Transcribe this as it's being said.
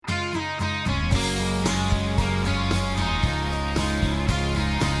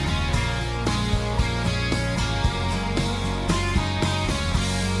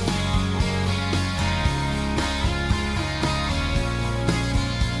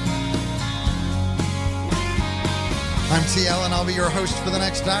I'm TL, and I'll be your host for the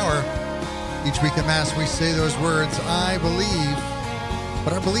next hour. Each week at Mass, we say those words, I believe,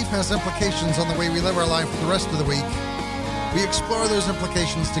 but our belief has implications on the way we live our life the rest of the week. We explore those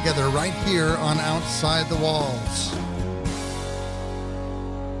implications together right here on Outside the Walls.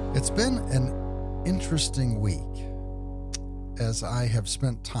 It's been an interesting week as I have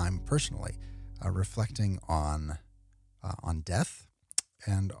spent time personally reflecting on death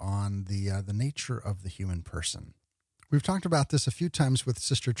and on the nature of the human person. We've talked about this a few times with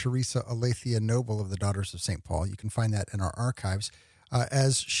Sister Teresa Aletheia Noble of the Daughters of St. Paul. You can find that in our archives,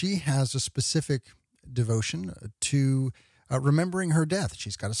 as she has a specific devotion to remembering her death.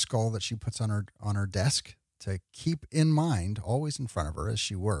 She's got a skull that she puts on her desk to keep in mind, always in front of her as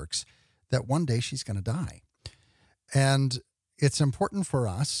she works, that one day she's going to die. And it's important for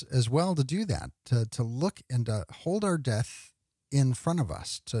us as well to do that, to look and to hold our death in front of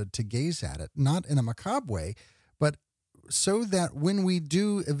us, to gaze at it, not in a macabre way, but so that when we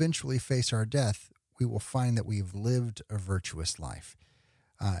do eventually face our death, we will find that we've lived a virtuous life.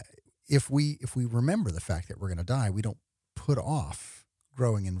 If we remember the fact that we're going to die, we don't put off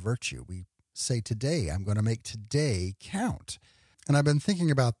growing in virtue. We say, today, I'm going to make today count. And I've been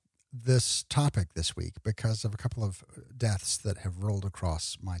thinking about this topic this week because of a couple of deaths that have rolled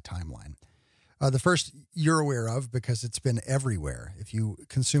across my timeline. The first you're aware of because it's been everywhere. If you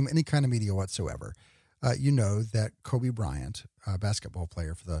consume any kind of media whatsoever, you know that Kobe Bryant, a basketball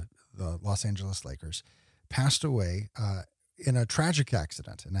player for the Los Angeles Lakers, passed away in a tragic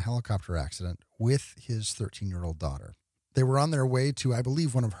accident, in a helicopter accident, with his 13-year-old daughter. They were on their way to, I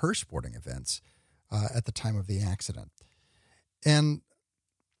believe, one of her sporting events at the time of the accident. And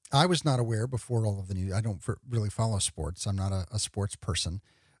I was not aware before all of the news. I don't really follow sports. I'm not a sports person.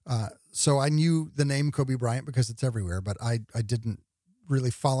 So I knew the name Kobe Bryant because it's everywhere, but I didn't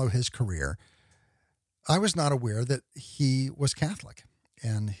really follow his career. I was not aware that he was Catholic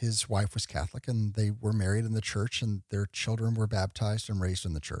and his wife was Catholic, and they were married in the church, and their children were baptized and raised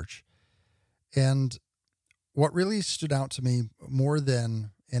in the church. And what really stood out to me more than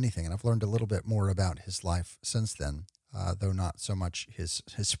anything, and I've learned a little bit more about his life since then, though not so much his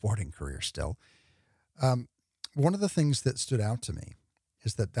sporting career still. One of the things that stood out to me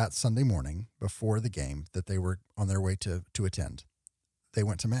is that Sunday morning before the game that they were on their way to attend, they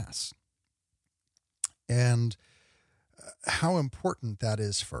went to Mass. And how important that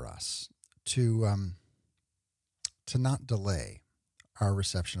is for us to not delay our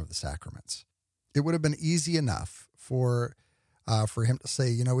reception of the sacraments. It would have been easy enough for him to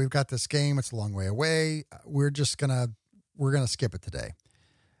say, we've got this game, it's a long way away, we're gonna skip it today,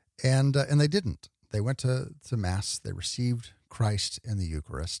 and they didn't. They went to Mass, they received Christ in the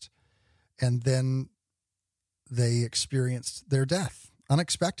Eucharist, and then they experienced their death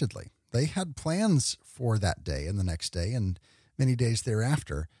unexpectedly. They had plans for that day and the next day and many days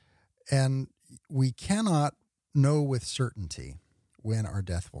thereafter. And we cannot know with certainty when our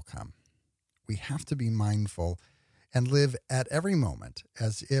death will come. We have to be mindful and live at every moment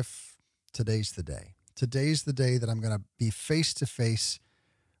as if today's the day. Today's the day that I'm going to be face to face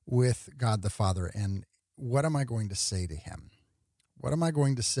with God the Father. And what am I going to say to him? What am I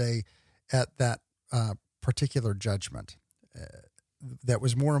going to say at that particular judgment? That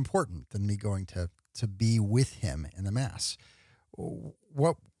was more important than me going to be with him in the Mass.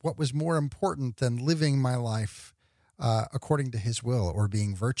 What was more important than living my life according to his will or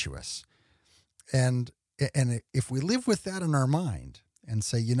being virtuous? And if we live with that in our mind and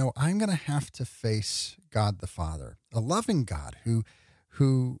say, I'm going to have to face God the Father, a loving God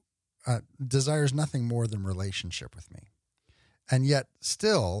who desires nothing more than relationship with me, and yet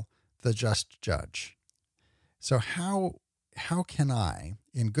still the just judge. So how can I,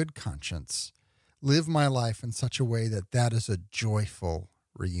 in good conscience, live my life in such a way that is a joyful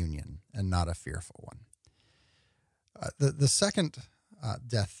reunion and not a fearful one? The second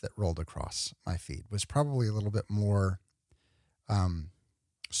death that rolled across my feed was probably a little bit more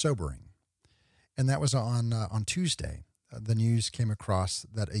sobering, and that was on Tuesday. The news came across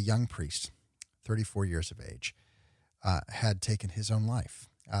that a young priest, 34 years of age, had taken his own life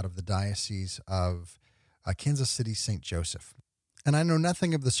out of the Diocese of Kansas City, St. Joseph. And I know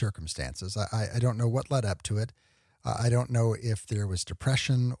nothing of the circumstances. I don't know what led up to it. I don't know if there was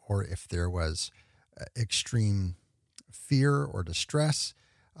depression or if there was extreme fear or distress.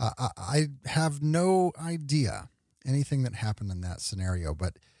 I have no idea anything that happened in that scenario,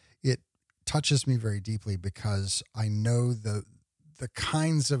 but it touches me very deeply because I know the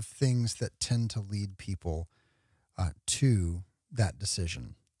kinds of things that tend to lead people to that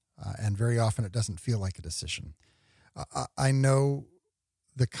decision. And very often it doesn't feel like a decision. I know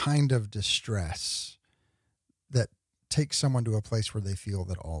the kind of distress that take someone to a place where they feel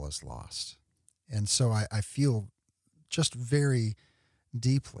that all is lost. And so I feel just very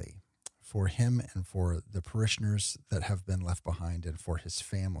deeply for him and for the parishioners that have been left behind, and for his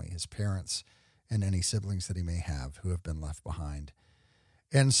family, his parents, and any siblings that he may have who have been left behind.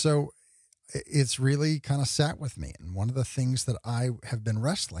 And so it's really kind of sat with me. And one of the things that I have been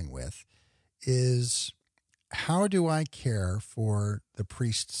wrestling with is, how do I care for the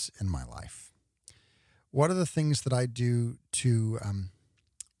priests in my life? What are the things that I do to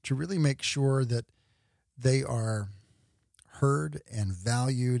really make sure that they are heard and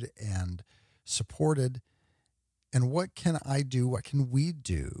valued and supported? And what can I do? What can we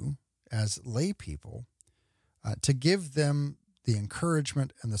do as lay people to give them the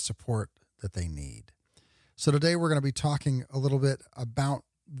encouragement and the support that they need? So today we're going to be talking a little bit about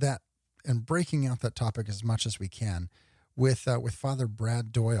that and breaking out that topic as much as we can with Father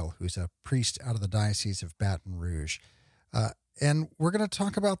Brad Doyle, who's a priest out of the Diocese of Baton Rouge. And we're going to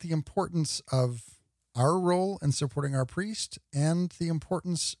talk about the importance of our role in supporting our priest, and the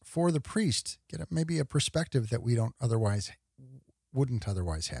importance for the priest, get maybe a perspective that we wouldn't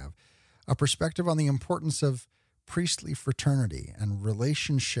otherwise have, a perspective on the importance of priestly fraternity and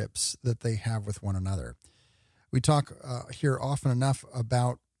relationships that they have with one another. We talk here often enough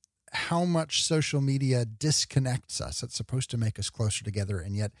about how much social media disconnects us. It's supposed to make us closer together,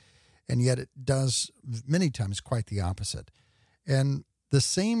 and yet it does many times quite the opposite. And the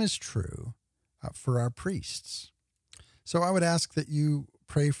same is true for our priests. So I would ask that you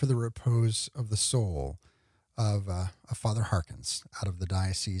pray for the repose of the soul of Father Harkins out of the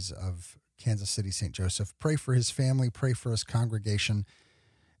Diocese of Kansas City, St. Joseph. Pray for his family, pray for his congregation,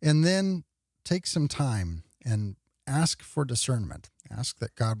 and then take some time and ask for discernment. Ask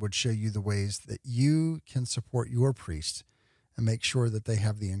that God would show you the ways that you can support your priest and make sure that they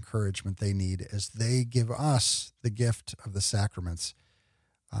have the encouragement they need as they give us the gift of the sacraments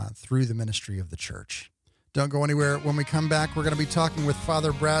through the ministry of the church. Don't go anywhere. When we come back, we're going to be talking with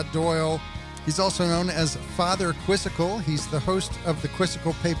Father Brad Doyle. He's also known as Father Quizzical. He's the host of the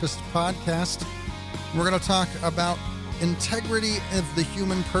Quizzical Papist podcast. We're going to talk about integrity of the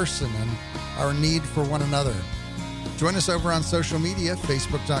human person and our need for one another. Join us over on social media,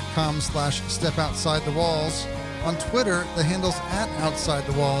 facebook.com/stepoutside-the-walls. On Twitter, the handle's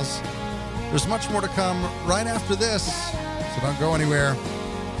 @OutsideTheWalls. There's much more to come right after this, so don't go anywhere.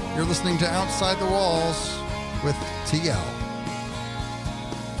 You're listening to Outside the Walls with TL.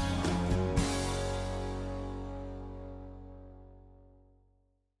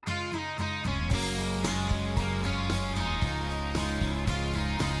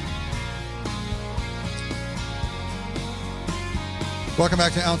 Welcome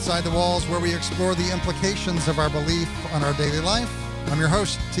back to Outside the Walls, where we explore the implications of our belief on our daily life. I'm your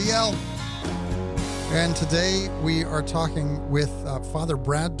host, TL. And today we are talking with Father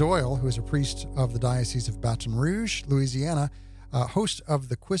Brad Doyle, who is a priest of the Diocese of Baton Rouge, Louisiana, host of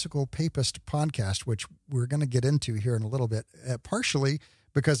the Quizzical Papist podcast, which we're going to get into here in a little bit, partially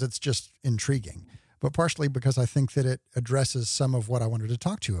because it's just intriguing, but partially because I think that it addresses some of what I wanted to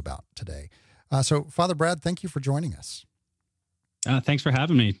talk to you about today. So, Father Brad, thank you for joining us. Thanks for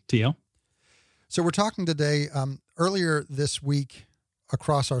having me, TL. So we're talking today, earlier this week,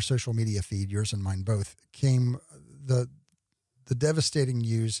 across our social media feed, yours and mine both, came the devastating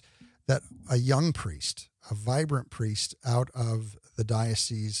news that a young priest, a vibrant priest out of the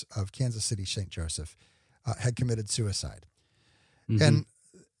Diocese of Kansas City, St. Joseph, had committed suicide. Mm-hmm. And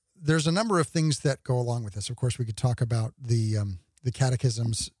there's a number of things that go along with this. Of course, we could talk about the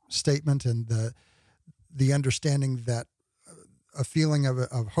Catechism's statement and the understanding that a feeling of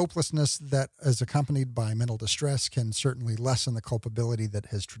hopelessness that is accompanied by mental distress can certainly lessen the culpability that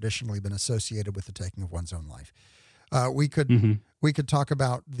has traditionally been associated with the taking of one's own life. We could talk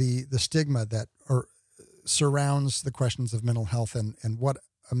about the stigma that surrounds the questions of mental health and what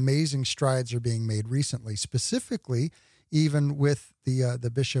amazing strides are being made recently, specifically even with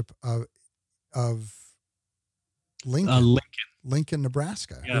the Bishop of Lincoln,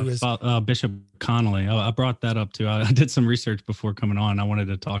 Nebraska. Yeah, who is Bishop Connolly. I brought that up too. I did some research before coming on. I wanted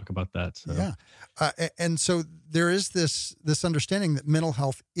to talk about that. So. Yeah. And so there is this understanding that mental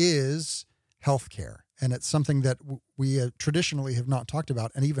health is healthcare, and it's something that we traditionally have not talked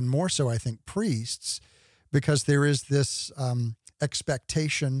about, and even more so, I think, priests, because there is this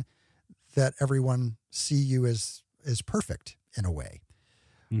expectation that everyone see you as perfect in a way.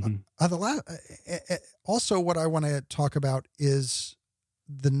 Mm-hmm. Also, what I want to talk about is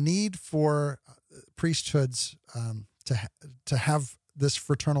the need for priesthoods to have this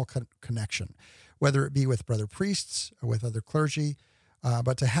fraternal connection, whether it be with brother priests or with other clergy,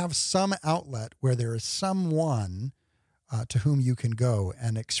 but to have some outlet where there is someone to whom you can go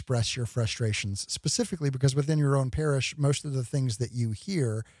and express your frustrations, specifically because within your own parish, most of the things that you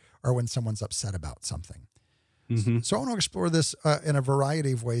hear are when someone's upset about something. Mm-hmm. So I want to explore this in a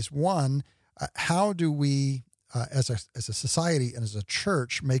variety of ways. One, how do we, as a society and as a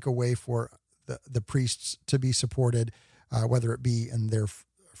church, make a way for the priests to be supported, whether it be in their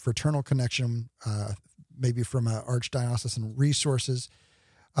fraternal connection, maybe from archdiocesan resources,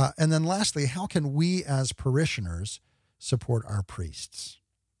 and then lastly, how can we as parishioners support our priests?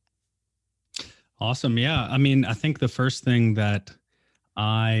 Awesome. Yeah. I mean, I think the first thing that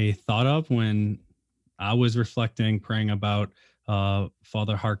I thought of when I was reflecting, praying about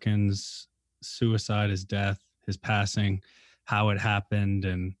Father Harkin's suicide, his death, his passing, how it happened,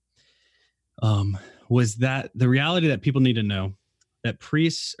 and was that the reality that people need to know that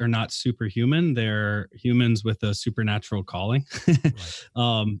priests are not superhuman. They're humans with a supernatural calling.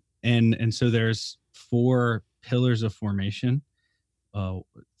 Right. And so there's 4 pillars of formation,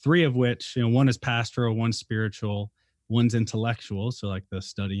 3 of which, one is pastoral, one's spiritual, one's intellectual. So like the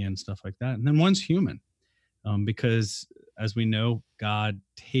study and stuff like that. And then one's human. Because as we know, God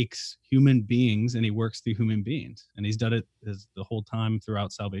takes human beings and he works through human beings. And he's done it the whole time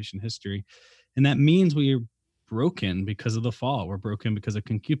throughout salvation history. And that means we are broken because of the fall. We're broken because of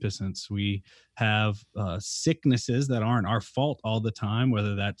concupiscence. We have sicknesses that aren't our fault all the time,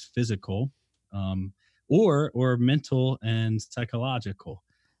 whether that's physical or mental and psychological.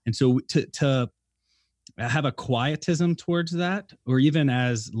 And so to have a quietism towards that, or even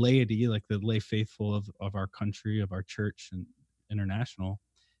as laity, like the lay faithful of our country, of our church and international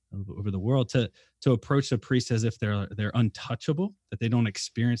over the world, to approach the priest as if they're untouchable, that they don't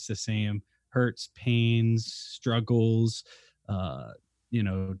experience the same hurts, pains, struggles,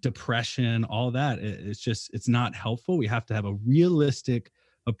 depression, all that. It's not helpful. We have to have a realistic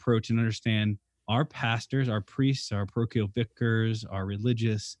approach and understand our pastors, our priests, our parochial vicars, our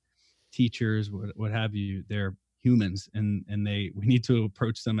religious teachers, what have you, they're humans, and we need to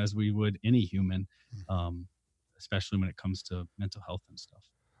approach them as we would any human, especially when it comes to mental health and stuff.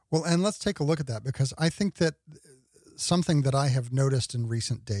 Well, and let's take a look at that, because I think that something that I have noticed in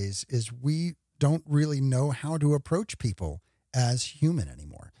recent days is we don't really know how to approach people as human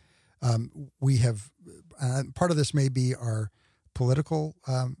anymore. We have part of this may be our political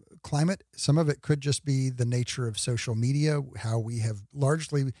climate. Some of it could just be the nature of social media, how we have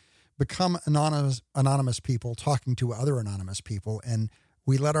largely become anonymous people talking to other anonymous people, and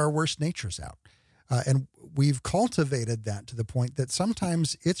we let our worst natures out. And we've cultivated that to the point that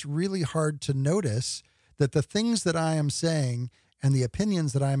sometimes it's really hard to notice that the things that I am saying and the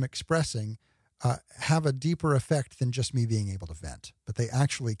opinions that I am expressing have a deeper effect than just me being able to vent. But they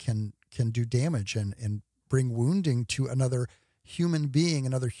actually can do damage and bring wounding to another human being,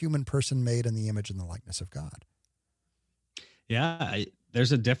 another human person made in the image and the likeness of God. Yeah,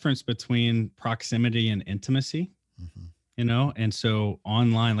 there's a difference between proximity and intimacy. Mm-hmm. And so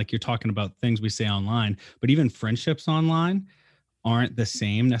online, like you're talking about things we say online, but even friendships online aren't the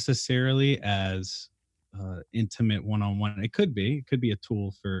same necessarily as intimate one-on-one. It could be a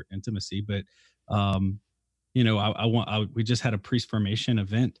tool for intimacy, but we just had a priest formation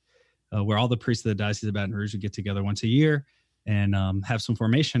event where all the priests of the Diocese of Baton Rouge would get together once a year and have some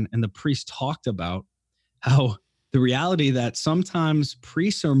formation. And the priest talked about how the reality that sometimes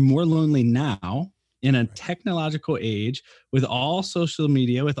priests are more lonely now in a technological age, with all social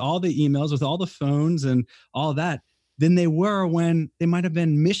media, with all the emails, with all the phones and all that, than they were when they might have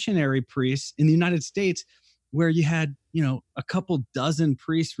been missionary priests in the United States, where you had, a couple dozen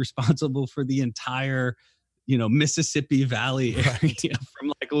priests responsible for the entire, Mississippi Valley area,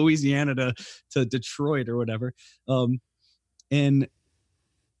 from like Louisiana to Detroit or whatever. And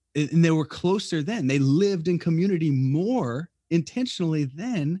they were closer then. They lived in community more intentionally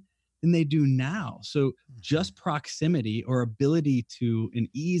then than they do now. So just proximity or ability to an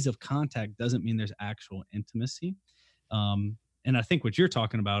ease of contact doesn't mean there's actual intimacy. And I think what you're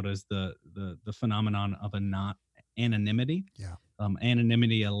talking about is the phenomenon of anonymity. Yeah.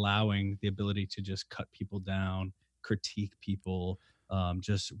 Anonymity allowing the ability to just cut people down, critique people,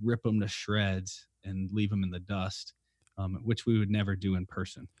 just rip them to shreds and leave them in the dust, which we would never do in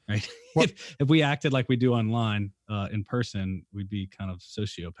person, right? Well, if we acted like we do online in person, we'd be kind of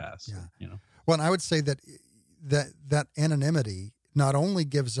sociopaths. Yeah. Well, and I would say that anonymity not only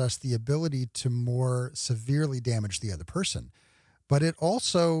gives us the ability to more severely damage the other person, but it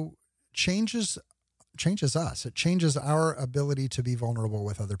also changes us. It changes our ability to be vulnerable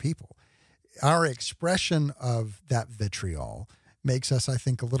with other people. Our expression of that vitriol makes us, I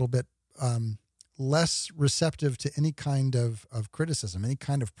think, a little bit less receptive to any kind of criticism, any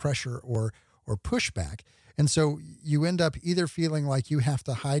kind of pressure or or pushback. And so you end up either feeling like you have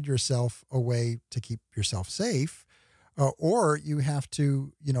to hide yourself away to keep yourself safe, or you have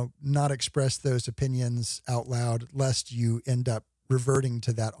to, not express those opinions out loud lest you end up reverting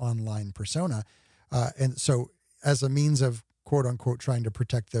to that online persona. And so as a means of quote unquote trying to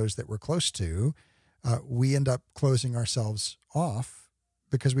protect those that we're close to, we end up closing ourselves off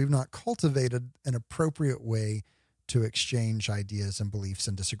because we've not cultivated an appropriate way to exchange ideas and beliefs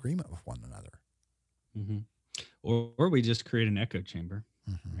and disagreement with one another. Mm-hmm. Or we just create an echo chamber,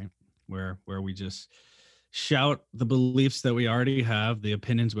 right? Where we just shout the beliefs that we already have, the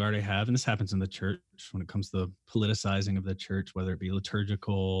opinions we already have. And this happens in the church when it comes to the politicizing of the church, whether it be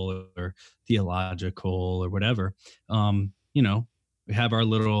liturgical or theological or whatever. We have our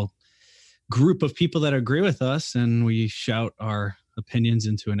little group of people that agree with us, and we shout our opinions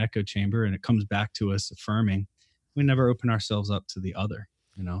into an echo chamber, and it comes back to us affirming. We never open ourselves up to the other,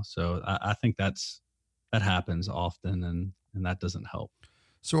 So I think that happens often, and that doesn't help.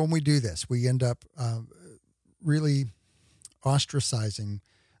 So when we do this, we end up really ostracizing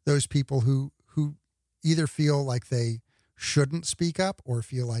those people who either feel like they shouldn't speak up or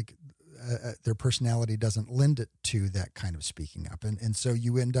feel like their personality doesn't lend it to that kind of speaking up. And so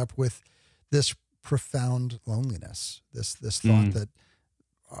you end up with this profound loneliness, this thought that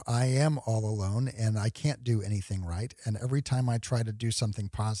I am all alone and I can't do anything right. And every time I try to do something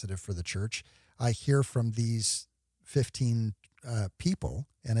positive for the church, I hear from these 15 people,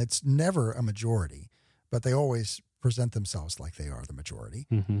 and it's never a majority, but they always present themselves like they are the majority.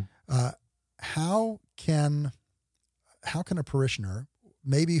 Mm-hmm. How can a parishioner,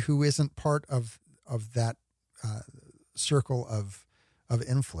 maybe who isn't part of that circle of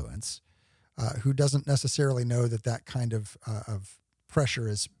influence, who doesn't necessarily know that kind of pressure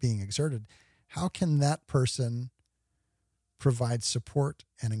is being exerted, how can that person provide support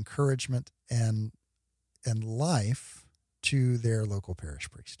and encouragement and life to their local parish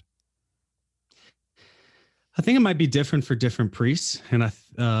priest? I think it might be different for different priests. And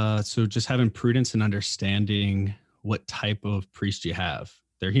so just having prudence and understanding what type of priest you have.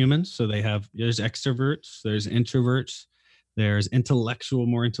 They're humans. So there's extroverts, there's introverts, there's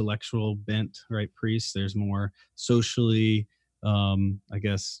more intellectual bent, right? Priests. There's more socially,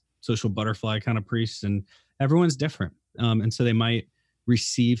 social butterfly kind of priests, and everyone's different. And so they might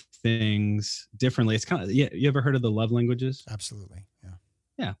receive things differently. It's kind of, you ever heard of the love languages? Absolutely. Yeah.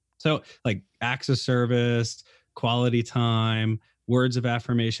 Yeah. So like acts of service, quality time, words of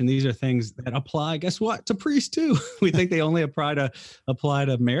affirmation. These are things that apply, guess what, to priests too. We think they only apply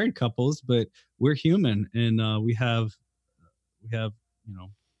to married couples, but we're human, and we have,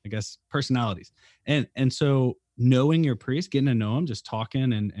 personalities. And so knowing your priest, getting to know them, just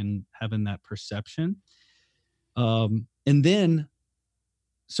talking and having that perception. And then,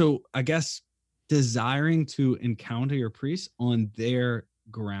 so I guess desiring to encounter your priest on their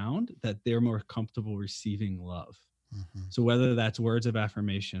ground that they're more comfortable receiving love. Mm-hmm. So whether that's words of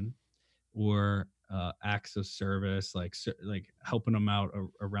affirmation or acts of service, like helping them out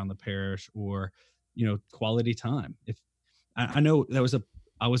around the parish, or quality time. If I know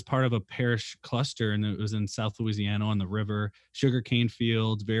I was part of a parish cluster, and it was in South Louisiana on the river, sugarcane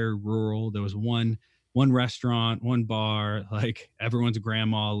fields, very rural. There was one restaurant, one bar, like everyone's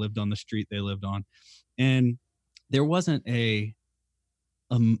grandma lived on the street they lived on. And there wasn't an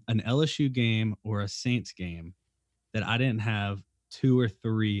LSU game or a Saints game that I didn't have 2 or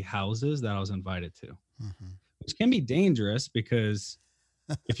 3 houses that I was invited to, which can be dangerous because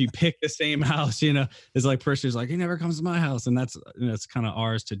if you pick the same house, it's like parishioners like, he never comes to my house. And that's kind of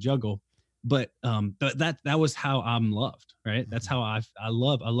ours to juggle. But that was how I'm loved, right? That's how I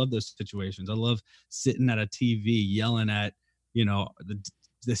love those situations. I love sitting at a TV yelling at,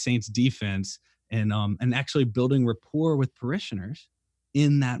 the Saints defense and actually building rapport with parishioners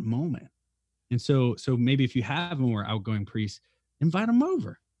in that moment. And so maybe if you have a more outgoing priest, invite them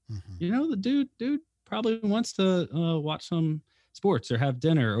over. The dude probably wants to watch some sports or have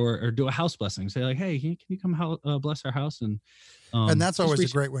dinner or do a house blessing. Say like, hey, can you come bless our house? And that's always a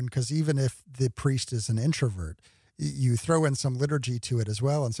great one, because even if the priest is an introvert, you throw in some liturgy to it as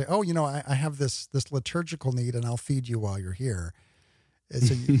well and say, oh, I have this liturgical need and I'll feed you while you're here.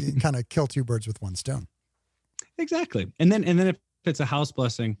 So you kind of kill 2 birds with one stone. Exactly. And then if it's a house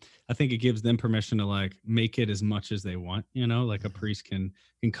blessing, I think it gives them permission to like make it as much as they want, like a priest can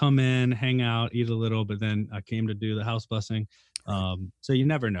come in, hang out, eat a little, but then I came to do the house blessing. Right. So you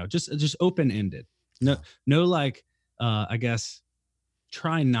never know, just open-ended. No, like, I guess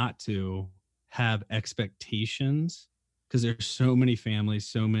try not to have expectations, because there's so many families,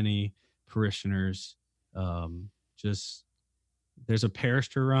 so many parishioners. There's a parish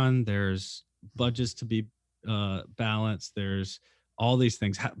to run. There's budgets to be balanced. There's all these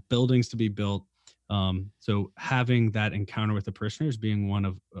things, buildings to be built. So having that encounter with the parishioners being one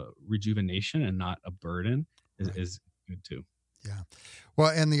of rejuvenation and not a burden Right. is good too. Yeah. Well,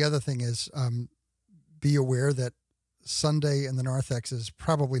 and the other thing is, be aware that Sunday in the Narthex is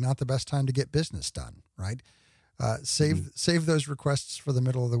probably not the best time to get business done, right? Save those requests for the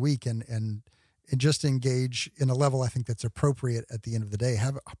middle of the week and just engage in a level I think that's appropriate at the end of the day.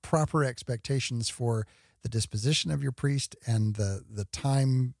 Have proper expectations for the disposition of your priest and the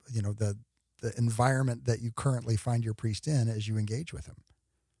time, the environment that you currently find your priest in as you engage with him.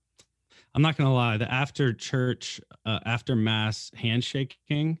 I'm not going to lie. The after church, after mass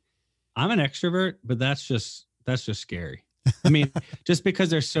handshaking, I'm an extrovert, but that's just scary. I mean, just because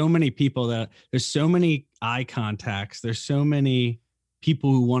there's so many people there's so many eye contacts, there's so many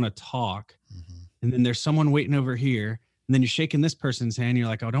people who want to talk, and then there's someone waiting over here, and then you're shaking this person's hand. You're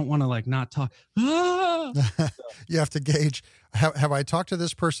like, I don't want to not talk. Ah! You have to gauge. Have I talked to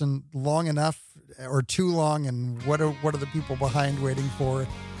this person long enough or too long? And what are the people behind waiting for?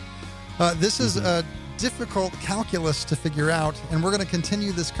 This is a difficult calculus to figure out, and we're going to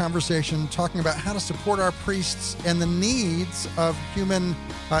continue this conversation talking about how to support our priests and the needs of human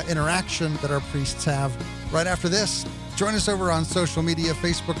interaction that our priests have right after this. Join us over on social media,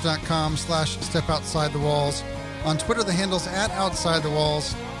 facebook.com/stepoutside-the-walls. On Twitter, the handle's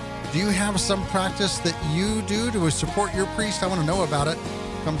 @OutsideTheWalls. Do you have some practice that you do to support your priest? I want to know about it.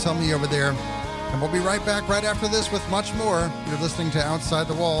 Come tell me over there. And we'll be right back right after this with much more. You're listening to Outside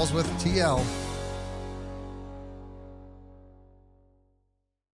the Walls with TL.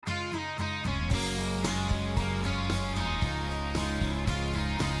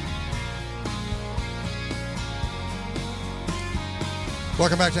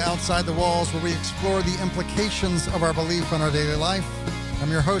 Welcome back to Outside the Walls, where we explore the implications of our belief on our daily life. I'm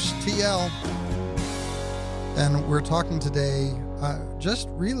your host, TL. And we're talking today just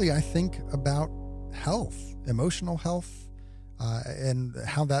really, I think, about health, emotional health, and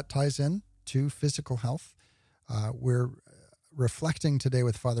how that ties in to physical health. We're reflecting today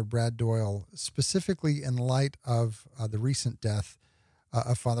with Father Brad Doyle, specifically in light of the recent death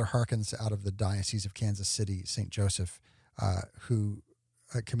of Father Harkins out of the Diocese of Kansas City, St. Joseph, who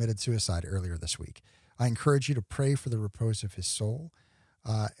committed suicide earlier this week. I encourage you to pray for the repose of his soul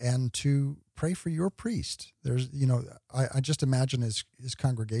and to pray for your priest. There's, I just imagine his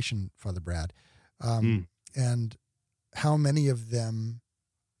congregation, Father Brad, and how many of them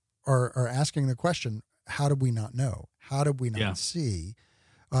are asking the question, how did we not know? How did we not see?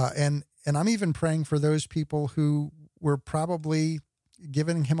 And I'm even praying for those people who were probably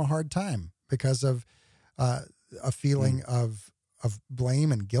giving him a hard time because of a feeling of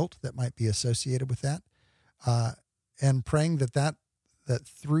blame and guilt that might be associated with that, and praying that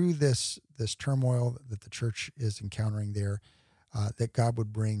through this turmoil that the church is encountering there, that God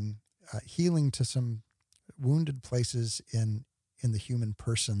would bring healing to some wounded places in the human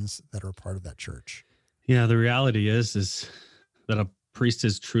persons that are part of that church. Yeah, the reality is that a priest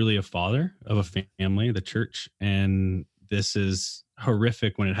is truly a father of a family, the church, and this is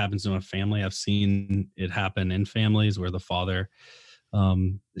horrific when it happens in a family. I've seen it happen in families where the father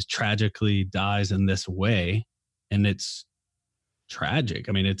is tragically dies in this way, and it's tragic.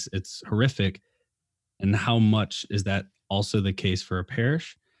 I mean, it's horrific. And how much is that also the case for a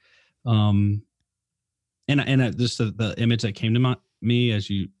parish? And just the image that came to me as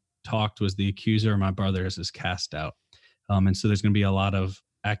you talked was the accuser of my brothers is cast out. And so there's going to be a lot of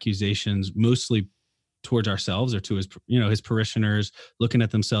accusations, mostly towards ourselves or to his parishioners, looking at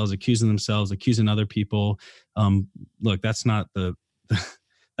themselves, accusing other people. Look, that's not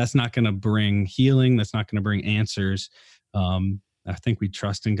that's not going to bring healing. That's not going to bring answers. I think we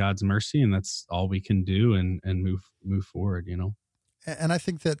trust in God's mercy, and that's all we can do and move forward, And I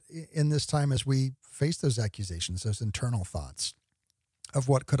think that in this time, as we face those accusations, those internal thoughts of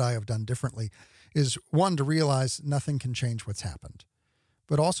what could I have done differently, is one, to realize nothing can change what's happened,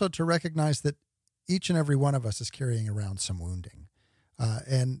 but also to recognize that each and every one of us is carrying around some wounding.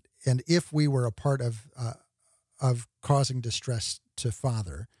 And if we were a part of causing distress to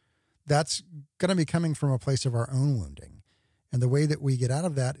Father, that's going to be coming from a place of our own wounding. And the way that we get out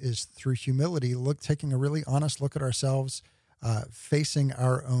of that is through humility, taking a really honest look at ourselves, facing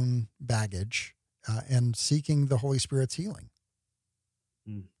our own baggage, and seeking the Holy Spirit's healing.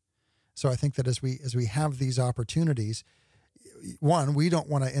 So I think that as we have these opportunities, one, we don't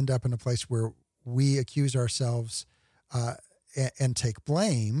want to end up in a place where we accuse ourselves and take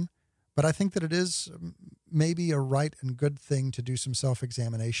blame, but I think that it is maybe a right and good thing to do some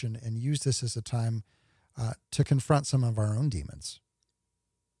self-examination and use this as a time to confront some of our own demons.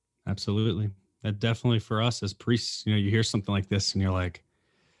 Absolutely. That definitely for us as priests, you hear something like this and you're like,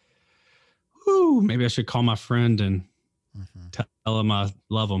 whoo, maybe I should call my friend and Mm-hmm. tell him I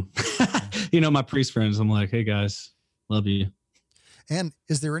love him. Yeah. My priest friends, I'm like, hey guys, love you. And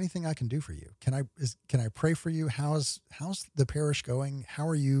is there anything I can do for you? Can I pray for you? How's the parish going? How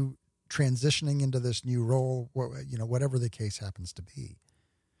are you transitioning into this new role? Whatever the case happens to be.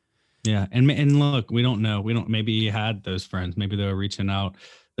 Yeah. And look, we don't know. Maybe he had those friends. Maybe they were reaching out.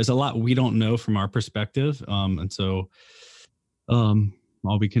 There's a lot we don't know from our perspective. And so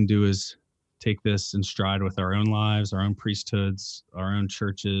all we can do is take this in stride with our own lives, our own priesthoods, our own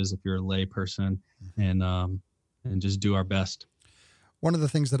churches, if you're a lay person, and just do our best. One of the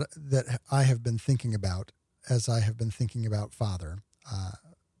things that I have been thinking about as I have been thinking about Father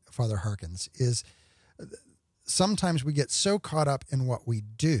Harkins is sometimes we get so caught up in what we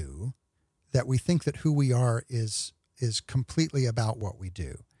do that we think that who we are is completely about what we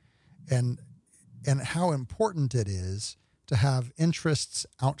do, and how important it is to have interests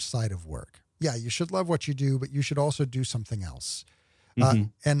outside of work. Yeah, you should love what you do, but you should also do something else.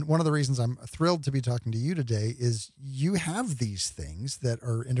 And one of the reasons I'm thrilled to be talking to you today is you have these things that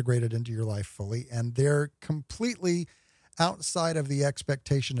are integrated into your life fully, and they're completely outside of the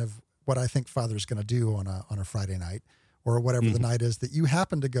expectation of what I think Father's going to do on a Friday night or whatever the night is that you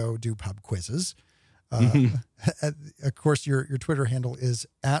happen to go do pub quizzes. Of course, your Twitter handle is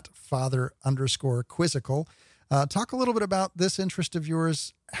 @Father_quizzical. Talk a little bit about this interest of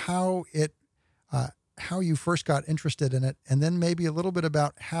yours, how you first got interested in it, and then maybe a little bit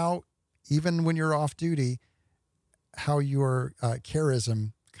about how, even when you're off duty, how your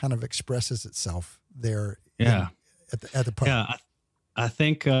charism kind of expresses itself there. Yeah. At the pub. Yeah. I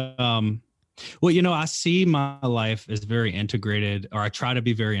think, I see my life as very integrated, or I try to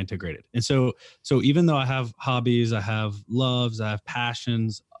be very integrated. And so even though I have hobbies, I have loves, I have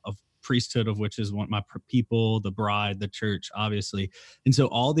passions of priesthood, of which is my people, the bride, the church, obviously. And so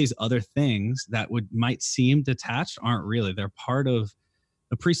all these other things that might seem detached aren't really. They're part of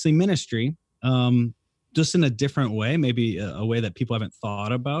a priestly ministry, just in a different way, maybe a way that people haven't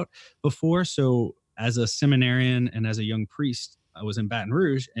thought about before. So as a seminarian and as a young priest, I was in Baton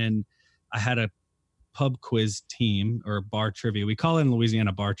Rouge, and I had a pub quiz team, or bar trivia. We call it in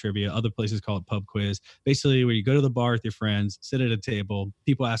Louisiana bar trivia. Other places call it pub quiz. Basically, where you go to the bar with your friends, sit at a table,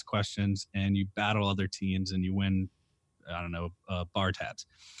 people ask questions, and you battle other teams, and you win, I don't know, bar tabs,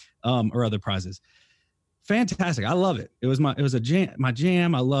 or other prizes. Fantastic. I love it. It was my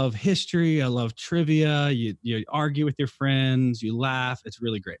jam. I love history. I love trivia. You argue with your friends. You laugh. It's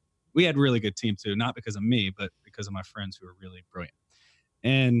really great. We had really good team too, not because of me, but because of my friends who were really brilliant.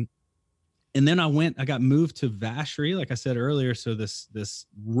 And then I got moved to Vacherie, like I said earlier. So this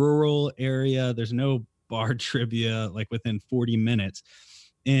rural area, there's no bar trivia like within 40 minutes.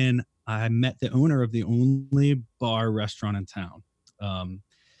 And I met the owner of the only bar restaurant in town.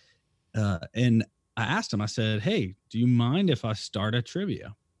 And I asked him, I said, hey, do you mind if I start a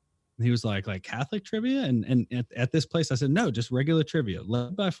trivia? And he was like Catholic trivia? And at this place, I said, no, just regular trivia,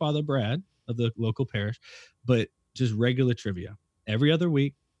 led by Father Brad of the local parish, but just regular trivia every other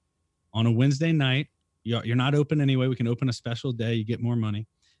week on a Wednesday night. You're not open anyway. We can open a special day. You get more money. And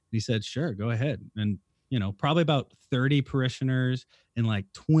he said, sure, go ahead. And, probably about 30 parishioners and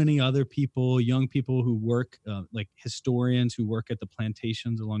like 20 other people, young people who work, like historians who work at the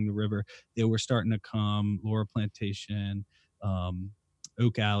plantations along the river. They were starting to come, Laura Plantation,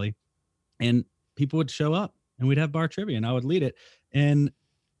 Oak Alley. And people would show up and we'd have bar trivia and I would lead it. And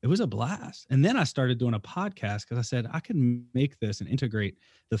it was a blast. And then I started doing a podcast because I said I could make this and integrate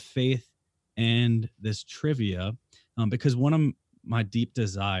the faith and this trivia, because one of my deep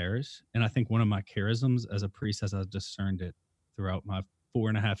desires, and I think one of my charisms as a priest, as I discerned it throughout my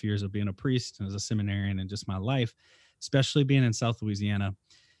 4.5 years of being a priest and as a seminarian and just my life, especially being in South Louisiana,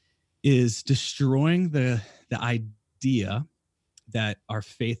 is destroying the idea that our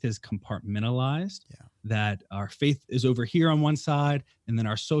faith is compartmentalized, that our faith is over here on one side, and then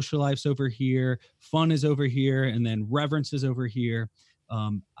our social life's over here, fun is over here, and then reverence is over here.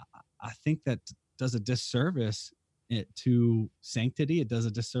 I think that does a disservice to sanctity. It does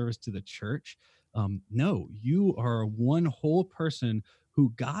a disservice to the church. No, you are one whole person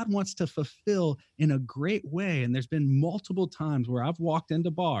who God wants to fulfill in a great way. And there's been multiple times where I've walked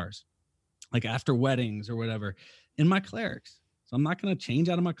into bars, like after weddings or whatever, in my clerics. So I'm not going to change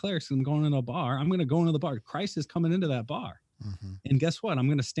out of my clerics and I'm going into a bar. I'm going to go into the bar. Christ is coming into that bar. Mm-hmm. And guess what? I'm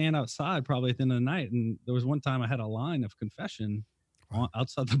going to stand outside probably at the end of the night. And there was one time I had a line of confession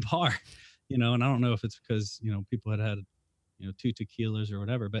outside the bar, and I don't know if it's because, people had 2 tequilas or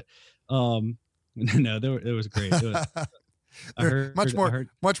whatever, but no, it was great. They're I heard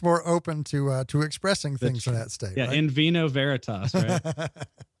much more open to expressing the things in that state, yeah, right? in vino veritas, right?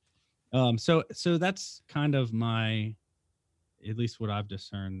 So that's kind of my, at least what I've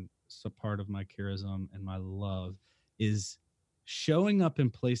discerned, so part of my charism and my love is showing up in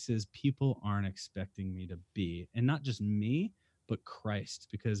places people aren't expecting me to be, and not just me, but Christ.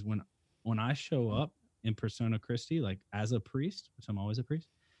 Because when I show up in persona Christi, like as a priest, which I'm always a priest,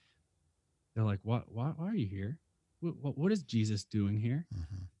 they're like, why are you here? What is Jesus doing here?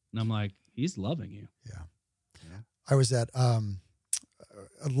 Mm-hmm. And I'm like, he's loving you. Yeah. Yeah. I was at a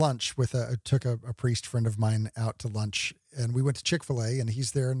lunch with took a priest friend of mine out to lunch, and we went to Chick-fil-A, and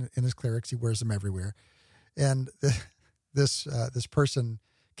he's there in his clerics. He wears them everywhere. And this person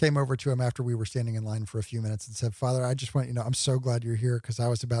came over to him after we were standing in line for a few minutes and said, "Father, I just want you to know, I'm so glad you're here, because I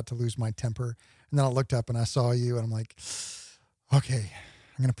was about to lose my temper. And then I looked up and I saw you, and I'm like, okay,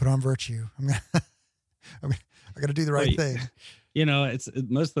 I'm going to put on virtue. I got to do the right thing." It's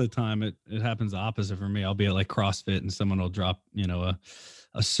most of the time it happens the opposite for me. I'll be at like CrossFit and someone will drop,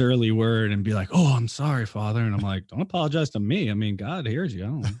 a surly word and be like, "Oh, I'm sorry, Father." And I'm like, "Don't apologize to me. I mean, God hears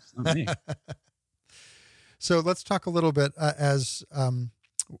you. It's not me." So let's talk a little bit as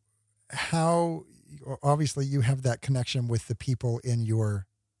how obviously you have that connection with the people in your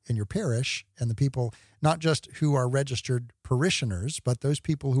parish, and the people not just who are registered parishioners, but those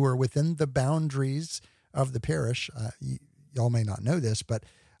people who are within the boundaries of the parish. Y'all may not know this, but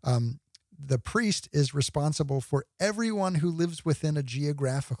the priest is responsible for everyone who lives within a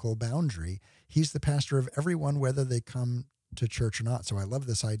geographical boundary. He's the pastor of everyone, whether they come to church or not. So I love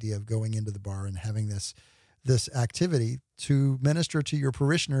this idea of going into the bar and having this activity to minister to your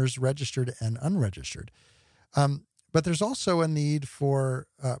parishioners, registered and unregistered. But there's also a need for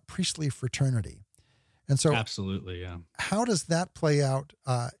priestly fraternity. And so absolutely, yeah. How does that play out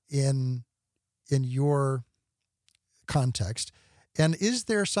in your context? And is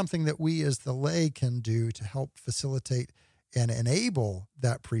there something that we as the lay can do to help facilitate and enable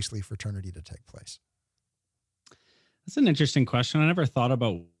that priestly fraternity to take place? That's an interesting question. I never thought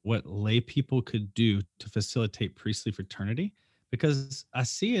about what lay people could do to facilitate priestly fraternity, because I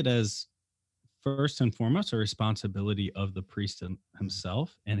see it as first and foremost a responsibility of the priest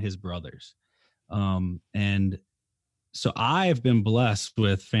himself and his brothers. And so I've been blessed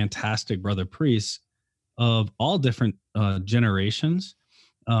with fantastic brother priests of all different generations.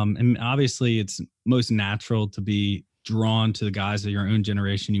 And obviously it's most natural to be drawn to the guys of your own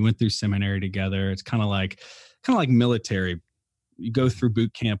generation. You went through seminary together. It's kind of like military. You go through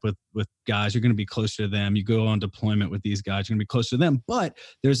boot camp with guys, you're going to be closer to them. You go on deployment with these guys, you're going to be closer to them. But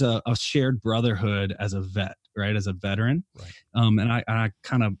there's a shared brotherhood as a vet, right? As a veteran. Right. And I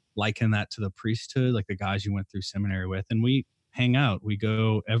kind of liken that to the priesthood, like the guys you went through seminary with. And we hang out. We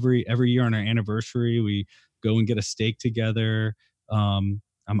go every year on our anniversary. We go and get a steak together. I'm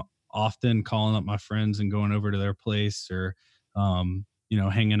often calling up my friends and going over to their place, or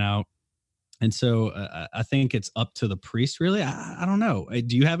hanging out. And so I think it's up to the priest, really. I don't know.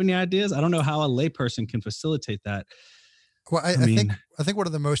 Do you have any ideas? I don't know how a layperson can facilitate that. Well, I think one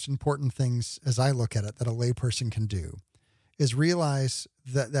of the most important things, as I look at it, that a layperson can do is realize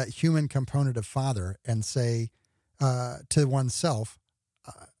that human component of Father, and say to oneself,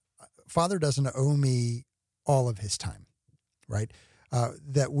 Father doesn't owe me all of his time, right?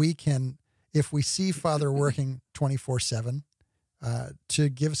 That we can, if we see Father working 24/7, to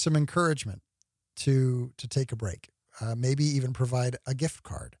give some encouragement, to take a break, maybe even provide a gift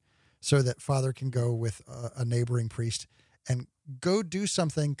card so that Father can go with a neighboring priest and go do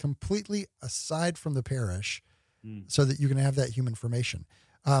something completely aside from the parish, so that you can have that human formation.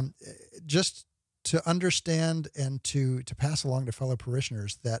 Just to understand and to pass along to fellow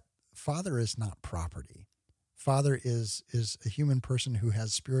parishioners that Father is not property. Father is a human person who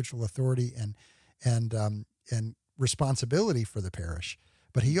has spiritual authority and responsibility for the parish,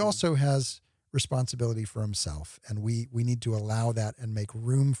 but he also has responsibility for himself, and we need to allow that and make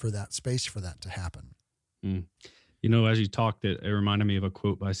room for that, space for that to happen. As you talked, it reminded me of a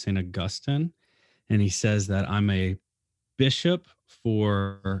quote by St. Augustine, and he says that I'm a bishop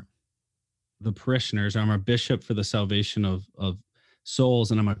for the parishioners, I'm a bishop for the salvation of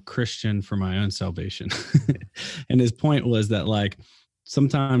souls, and I'm a Christian for my own salvation. And his point was that, like,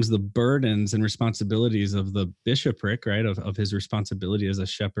 sometimes the burdens and responsibilities of the bishopric, right, of his responsibility as a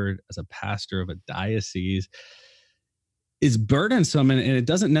shepherd, as a pastor of a diocese, is burdensome. And it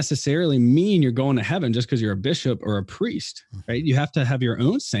doesn't necessarily mean you're going to heaven just because you're a bishop or a priest, right? You have to have your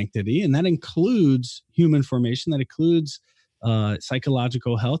own sanctity, and that includes human formation, that includes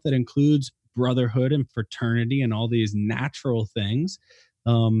psychological health, that includes brotherhood and fraternity and all these natural things.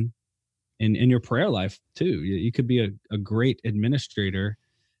 in your prayer life too. You could be a great administrator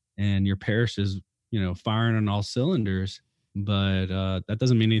and your parish is, firing on all cylinders, but that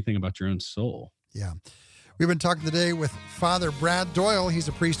doesn't mean anything about your own soul. Yeah. We've been talking today with Father Brad Doyle. He's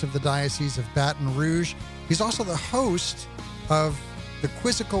a priest of the Diocese of Baton Rouge. He's also the host of The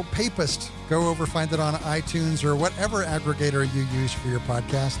Quizzical Papist. Go over, find it on iTunes or whatever aggregator you use for your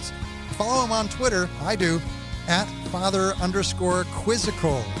podcasts. Follow him on Twitter. I do, at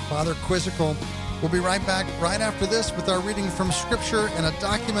Father_Quizzical. Father Quizzical. We'll be right back right after this with our reading from Scripture and a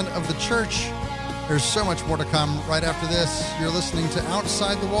document of the Church. There's so much more to come right after this. You're listening to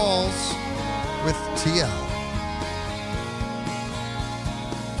Outside the Walls with TL.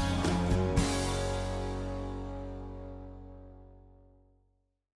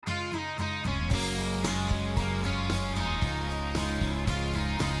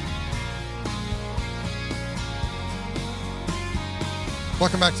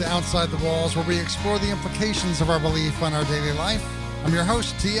 Welcome back to Outside the Walls, where we explore the implications of our belief on our daily life. I'm your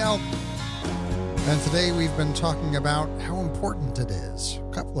host, TL. And today we've been talking about how important it is. A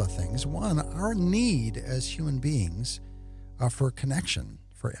couple of things. One, our need as human beings for connection,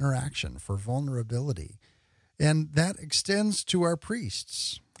 for interaction, for vulnerability. And that extends to our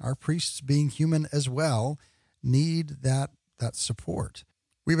priests. Our priests, being human as well, need that support.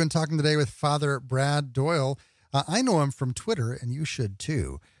 We've been talking today with Father Brad Doyle. I know him from Twitter, and you should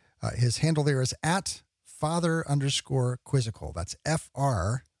too. His handle there is at Father_Quizzical. That's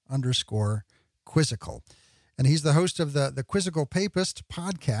FR_Quizzical. And he's the host of the Quizzical Papist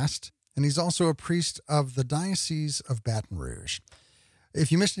podcast, and he's also a priest of the Diocese of Baton Rouge.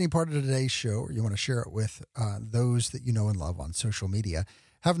 If you missed any part of today's show, or you want to share it with those that you know and love on social media,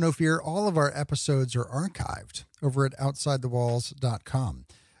 have no fear. All of our episodes are archived over at OutsideTheWalls.com.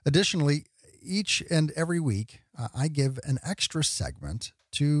 Additionally, each and every week, I give an extra segment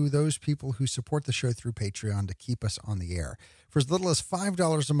to those people who support the show through Patreon to keep us on the air. For as little as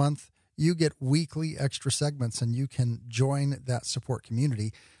 $5 a month, you get weekly extra segments, and you can join that support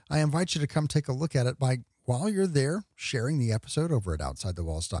community. I invite you to come take a look at it while you're there, sharing the episode over at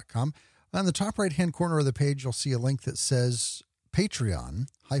OutsideTheWalls.com. On the top right-hand corner of the page, you'll see a link that says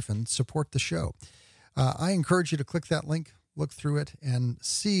Patreon-support the show. I encourage you to click that link, look through it, and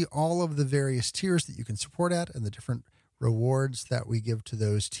see all of the various tiers that you can support at and the different rewards that we give to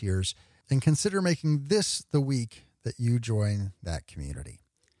those tiers. And consider making this the week that you join that community.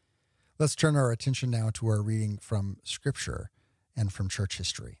 Let's turn our attention now to our reading from Scripture and from church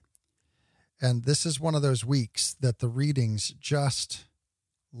history. And this is one of those weeks that the readings just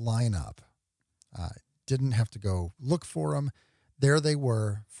line up. Didn't have to go look for them. There they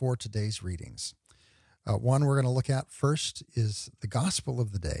were for today's readings. One we're going to look at first is the Gospel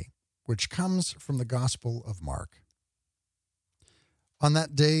of the day, which comes from the Gospel of Mark. On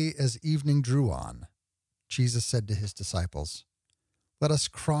that day, as evening drew on, Jesus said to his disciples, "Let us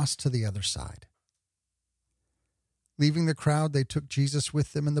cross to the other side." Leaving the crowd, they took Jesus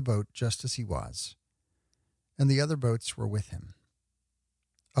with them in the boat just as he was, and the other boats were with him.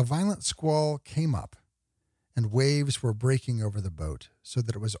 A violent squall came up, and waves were breaking over the boat so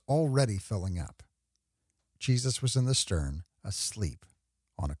that it was already filling up. Jesus was in the stern, asleep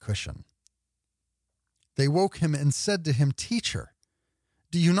on a cushion. They woke him and said to him, "Teacher,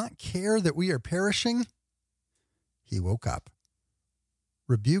 do you not care that we are perishing?" He woke up,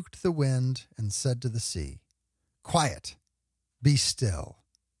 rebuked the wind, and said to the sea, "Quiet, be still."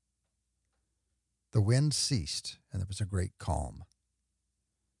 The wind ceased, and there was a great calm.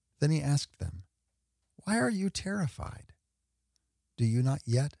 Then he asked them, "Why are you terrified? Do you not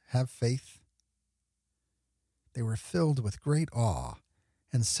yet have faith?" They were filled with great awe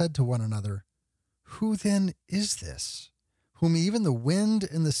and said to one another, "Who then is this, whom even the wind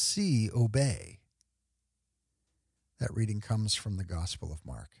and the sea obey?" That reading comes from the Gospel of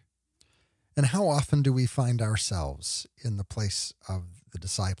Mark. And how often do we find ourselves in the place of the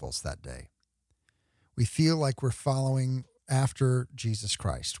disciples that day? We feel like we're following after Jesus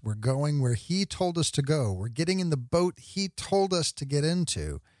Christ. We're going where he told us to go. We're getting in the boat he told us to get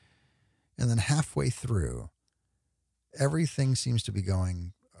into. And then halfway through, everything seems to be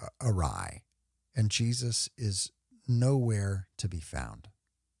going awry, and Jesus is nowhere to be found.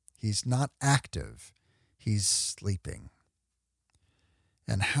 He's not active. He's sleeping.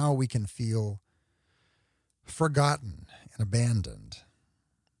 And how we can feel forgotten and abandoned.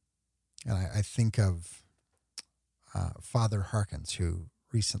 And I think of Father Harkins, who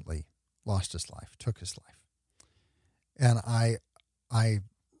recently lost his life, took his life. And I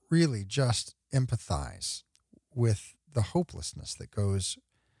really just empathize with the hopelessness that goes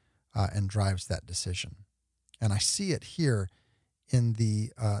and drives that decision. And I see it here in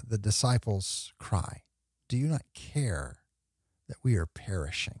the disciples' cry. Do you not care that we are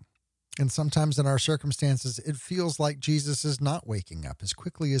perishing? And sometimes in our circumstances, it feels like Jesus is not waking up as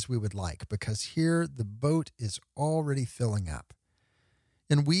quickly as we would like, because here the boat is already filling up.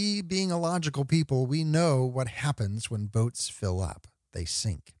 And we, being a logical people, we know what happens when boats fill up. They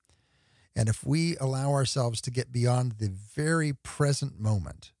sink. And if we allow ourselves to get beyond the very present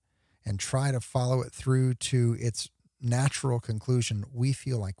moment and try to follow it through to its natural conclusion, we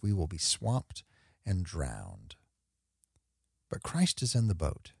feel like we will be swamped and drowned. But Christ is in the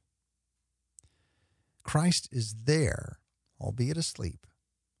boat. Christ is there, albeit asleep,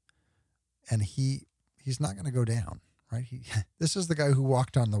 and he's not going to go down, right? This is the guy who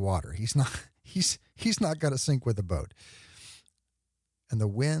walked on the water. He's not going to sink with the boat. And the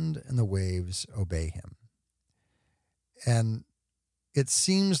wind and the waves obey him. And it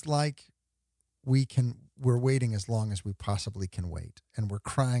seems like we're waiting as long as we possibly can wait, and we're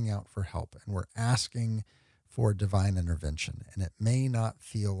crying out for help, and we're asking for divine intervention, and it may not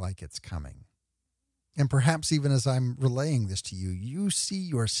feel like it's coming. And perhaps even as I'm relaying this to you, you see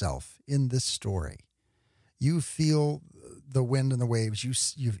yourself in this story. You feel the wind and the waves. You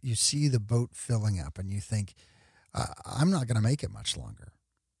see the boat filling up, and you think, I'm not going to make it much longer.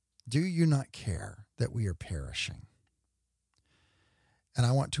 Do you not care that we are perishing? And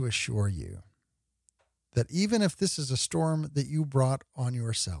I want to assure you that even if this is a storm that you brought on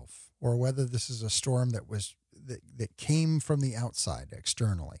yourself, or whether this is a storm that came from the outside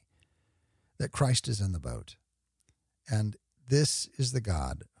externally, that Christ is in the boat. And this is the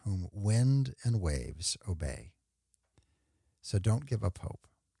God whom wind and waves obey. So don't give up hope.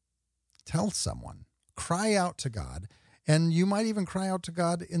 Tell someone. Cry out to God. And you might even cry out to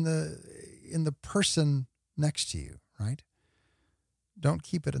God in the person next to you, right? Don't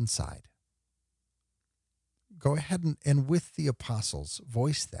keep it inside. Go ahead and with the apostles,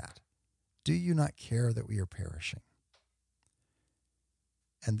 voice that. Do you not care that we are perishing?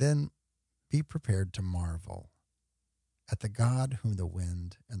 And then be prepared to marvel at the God whom the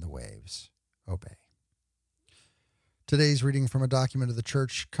wind and the waves obey. Today's reading from a document of the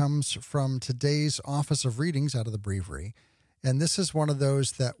church comes from today's Office of Readings out of the Breviary. And this is one of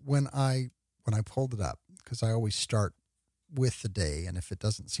those that when I pulled it up, because I always start with the day, and if it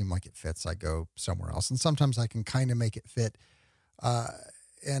doesn't seem like it fits, I go somewhere else. And sometimes I can kind of make it fit.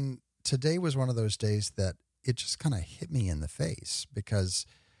 And today was one of those days that it just kind of hit me in the face, because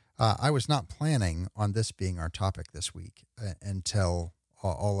I was not planning on this being our topic this week until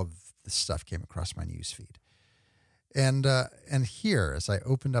all of this stuff came across my newsfeed. And here, as I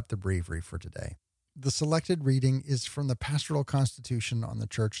opened up the breviary for today, the selected reading is from the Pastoral Constitution on the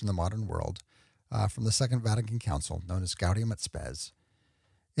Church in the Modern World, from the Second Vatican Council, known as Gaudium et Spes,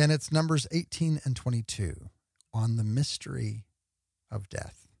 and it's numbers 18 and 22 on the mystery of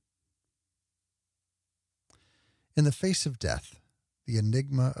death. In the face of death, the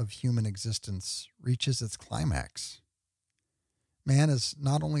enigma of human existence reaches its climax. Man is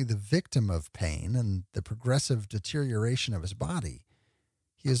not only the victim of pain and the progressive deterioration of his body,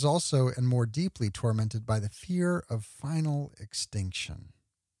 he is also and more deeply tormented by the fear of final extinction.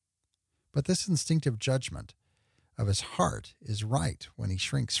 But this instinctive judgment of his heart is right when he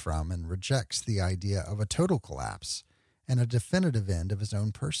shrinks from and rejects the idea of a total collapse and a definitive end of his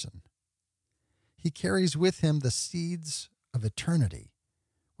own person. He carries with him the seeds of eternity,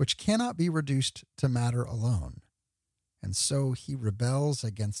 which cannot be reduced to matter alone, and so he rebels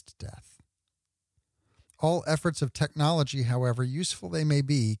against death. All efforts of technology, however useful they may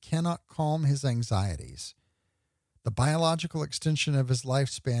be, cannot calm his anxieties. The biological extension of his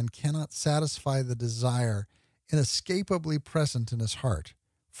lifespan cannot satisfy the desire inescapably present in his heart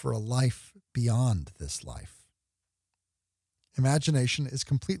for a life beyond this life. Imagination is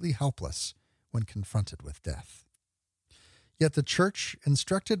completely helpless when confronted with death. Yet the Church,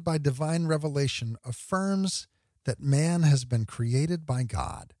 instructed by divine revelation, affirms that man has been created by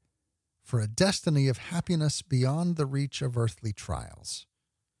God for a destiny of happiness beyond the reach of earthly trials.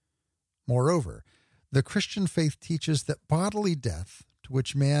 Moreover, the Christian faith teaches that bodily death, to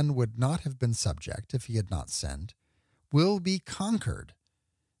which man would not have been subject if he had not sinned, will be conquered.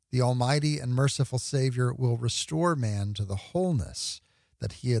 The Almighty and merciful Savior will restore man to the wholeness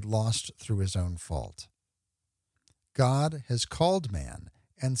that he had lost through his own fault. God has called man,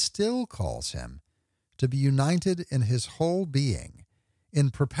 and still calls him, to be united in his whole being, in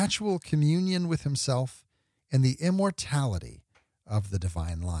perpetual communion with himself in the immortality of the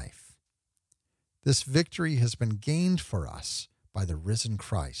divine life. This victory has been gained for us by the risen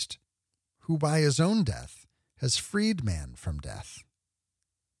Christ, who by his own death has freed man from death.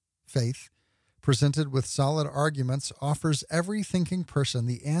 Faith, presented with solid arguments, offers every thinking person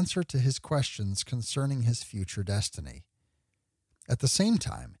the answer to his questions concerning his future destiny. At the same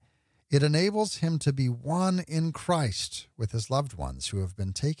time, it enables him to be one in Christ with his loved ones who have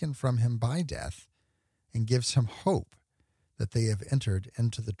been taken from him by death, and gives him hope that they have entered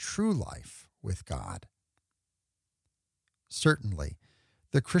into the true life with God. Certainly,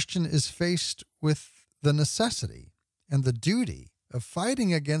 the Christian is faced with the necessity and the duty of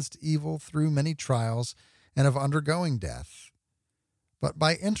fighting against evil through many trials and of undergoing death. But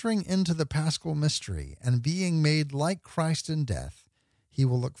by entering into the Paschal mystery and being made like Christ in death, he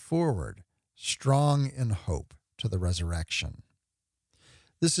will look forward, strong in hope, to the resurrection.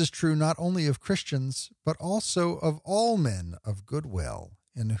 This is true not only of Christians, but also of all men of good will,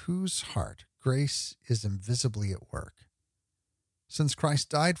 in whose heart grace is invisibly at work. Since Christ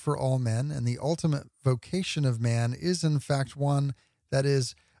died for all men, and the ultimate vocation of man is in fact one that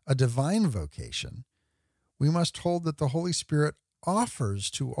is a divine vocation, we must hold that the Holy Spirit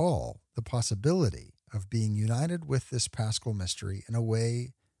offers to all the possibility of being united with this Paschal mystery in a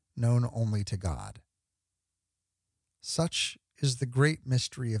way known only to God. Such is the great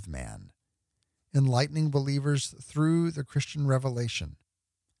mystery of man, enlightening believers through the Christian revelation.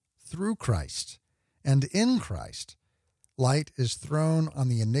 Through Christ and in Christ, light is thrown on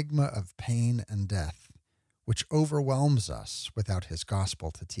the enigma of pain and death, which overwhelms us without his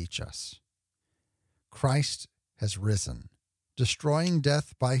gospel to teach us. Christ has risen, destroying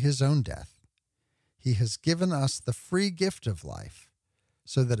death by his own death. He has given us the free gift of life,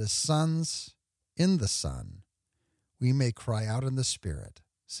 so that as sons in the Son, we may cry out in the Spirit,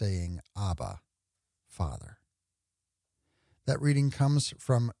 saying, Abba, Father. That reading comes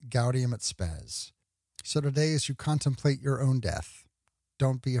from Gaudium et Spes. So today, as you contemplate your own death,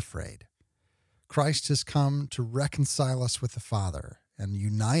 don't be afraid. Christ has come to reconcile us with the Father and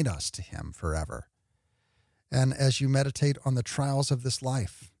unite us to him forever. And as you meditate on the trials of this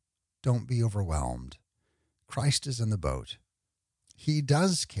life, don't be overwhelmed. Christ is in the boat. He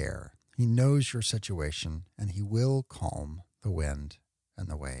does care. He knows your situation, and he will calm the wind and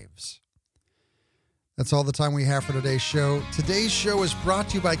the waves. That's all the time we have for today's show. Today's show is brought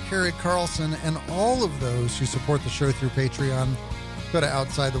to you by Carrie Carlson and all of those who support the show through Patreon. Go to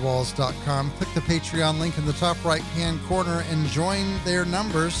OutsideTheWalls.com, click the Patreon link in the top right-hand corner, and join their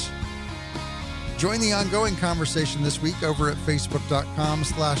numbers. Join the ongoing conversation this week over at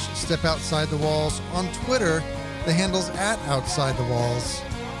Facebook.com/StepOutsideTheWalls. On Twitter, the handle's @OutsideTheWalls.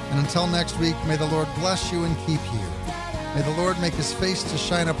 And until next week, may the Lord bless you and keep you. May the Lord make his face to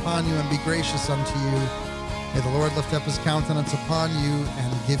shine upon you and be gracious unto you. May the Lord lift up his countenance upon you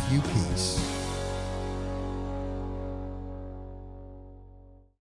and give you peace.